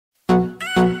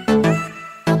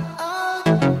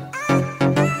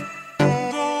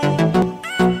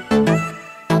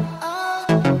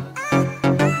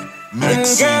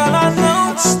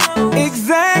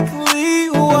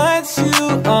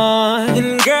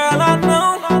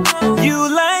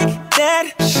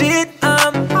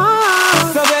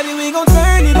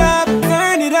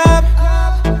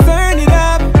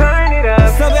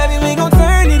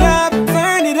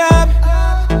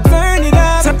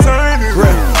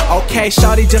Hey,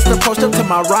 shawty just approached up to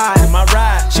my ride.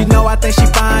 She know I think she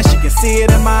fine, she can see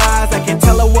it in my eyes. I can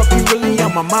tell her what be really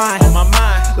on my mind.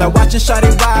 Like watching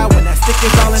shawty ride when that stick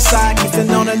is all inside.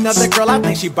 Kissing on another girl, I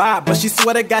think she vibe, but she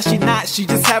swear to God she not. She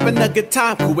just having a good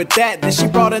time, cool with that. Then she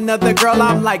brought another girl,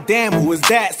 I'm like, damn, who is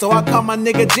that? So I call my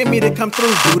nigga Jimmy to come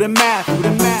through, do the math.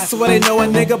 So they know a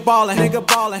nigga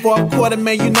ballin'. For a quarter,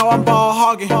 man, you know I'm ball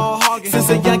hogging. Since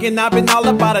a youngin', I been all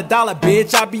about $1,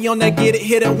 bitch. I be on that get it,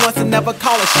 hit it once and never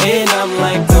call it shit. And I'm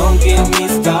like, don't get me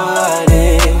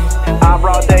started. I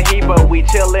brought the heat, but we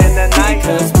chillin' tonight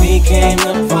because we came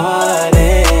to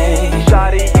party.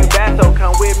 Shawty, you bad, so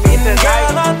come with me tonight.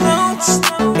 Girl, I know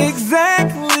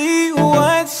exactly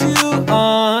what you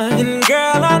on. And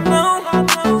girl, I know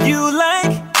you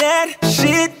like that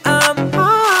shit I'm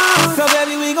on. So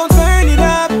baby, we gon' turn it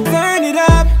up, turn it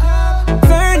up,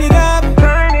 turn it up,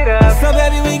 turn it up. So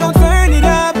baby, we gon' turn it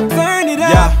up, turn it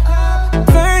up,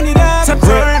 turn it up, turn it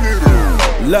up.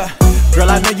 Look, girl,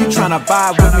 I know you tryna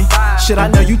vibe with me. Shit, I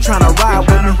know you tryna ride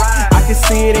with me. I can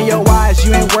see it in your eyes,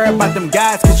 you ain't worried about them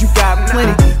guys, cause you got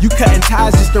plenty. You cutting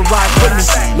ties just to ride with me.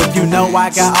 Look, you know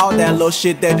I got all that little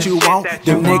shit that you want.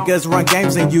 Them niggas run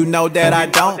games and you know that I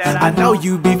don't. I know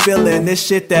you be feeling this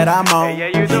shit that I'm on.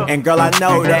 And girl, I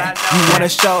know that you wanna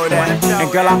show that.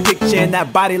 And girl, I'm picturing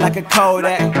that body like a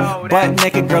Kodak. Butt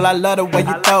naked, girl, I love the way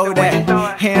you throw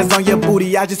that. Hands on your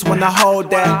booty, I just wanna hold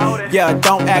that. Yeah,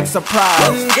 don't act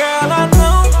surprised. And girl, I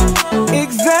know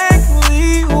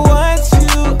exactly what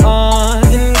you on.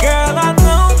 And girl, I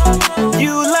know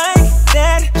you like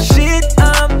that shit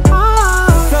I'm on.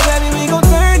 So baby, we gon'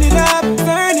 turn it up,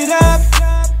 turn it up,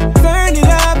 turn it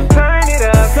up, turn it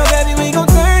up. So baby, we gon'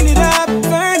 turn it up,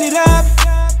 turn it up,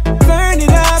 turn it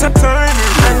up, turn it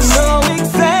up. I know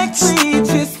exactly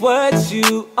just what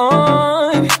you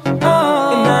on, and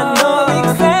I know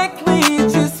exactly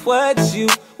just what you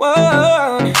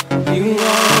want. You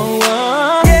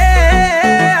want,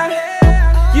 yeah.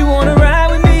 You wanna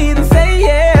ride with me, then say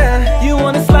yeah. You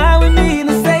wanna slide with me,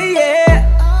 then say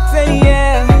yeah. Say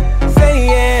yeah, say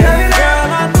yeah.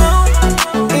 Girl, I know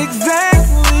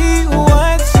exactly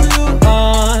what you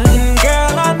on. And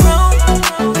girl, I know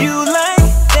you like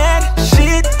that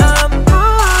shit I'm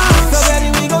on. So baby,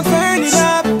 we gon' turn it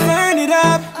up, turn it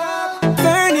up,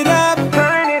 turn it up,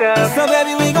 turn it up. So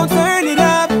baby, we gon' turn it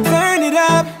up, turn it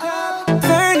up,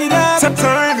 turn it up,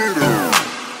 turn